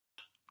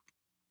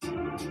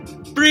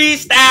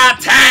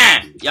Freestyle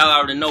time! Y'all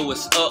already know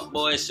what's up,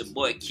 boy. It's your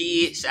boy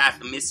Kid. Shout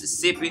out to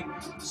Mississippi.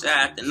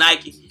 Shout out to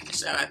Nike. And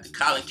shout out to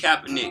Colin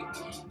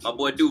Kaepernick. My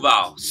boy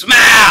Duval.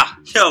 Smile!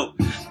 Yo,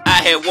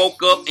 I had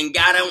woke up and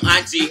got on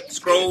IG.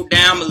 Scrolled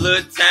down my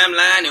little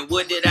timeline and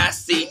what did I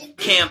see?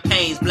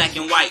 Campaigns black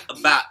and white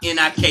about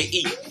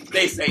Nike.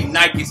 They say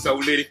Nike so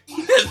litty.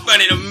 That's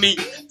funny to me.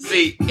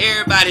 See,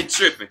 everybody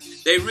tripping.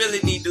 They really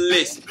need to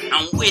listen.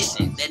 I'm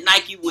wishing that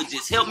Nike would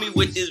just help me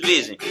with this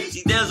vision.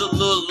 See, there's a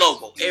little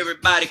logo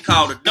everybody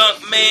call the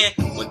Dunk Man,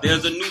 but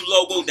there's a new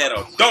logo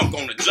that'll dunk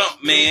on the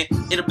jump man.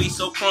 It'll be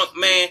so crunk,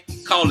 man.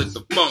 Call it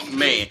the Funk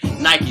Man.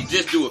 Nike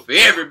just do it for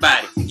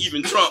everybody,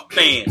 even Trump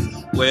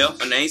fans. Well,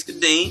 my name's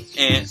Kadeem,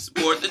 and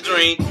support the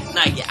dream.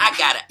 Nike, I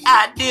got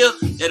an idea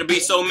that'll be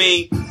so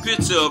mean.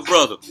 Picture a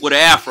brother with an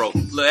afro,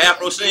 little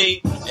afro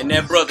scene, and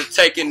that brother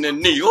taking the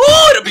knee.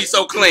 Ooh, it'll be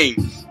so clean.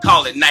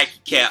 Call it Nike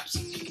caps,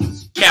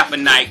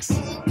 Kaepernicks,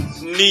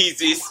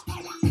 Neezys,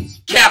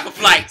 Kappa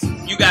flights.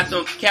 You got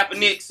them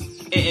Kaepernicks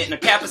and the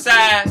Kappa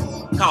size.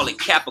 Call it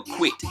Kappa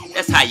quit.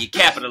 That's how you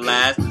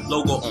capitalize.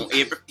 Logo on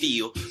every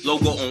field,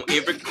 logo on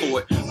every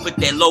court. Put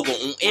that logo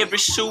on every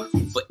shoe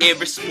for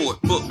every sport.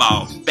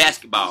 Football,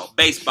 basketball,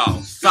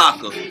 baseball,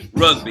 soccer,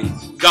 rugby,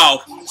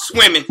 golf,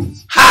 swimming,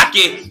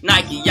 hockey.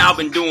 Nike, y'all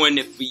been doing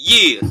it for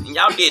years, and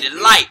y'all did it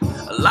light.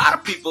 A lot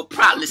of people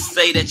probably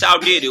say that y'all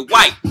did it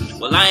white.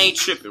 Well, I ain't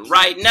tripping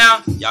right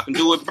now. Y'all can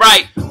do it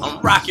bright. I'm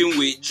rocking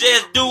with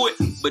just do it,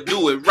 but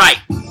do it right.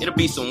 It'll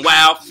be some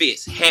wild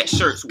fits, hat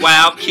shirts,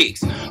 wild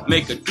kicks.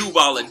 Make a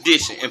Duval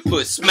edition and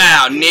put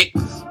smile, Nick.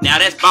 Now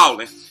that's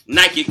ballin'.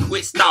 Nike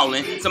quit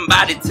stalling.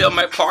 Somebody tell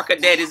my Parker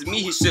that it's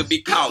me he should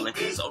be calling.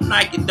 So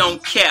Nike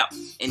don't cap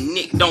and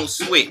Nick don't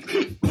sweat.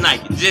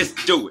 Nike, just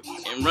do it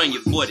and run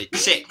your boy to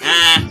check,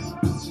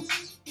 huh?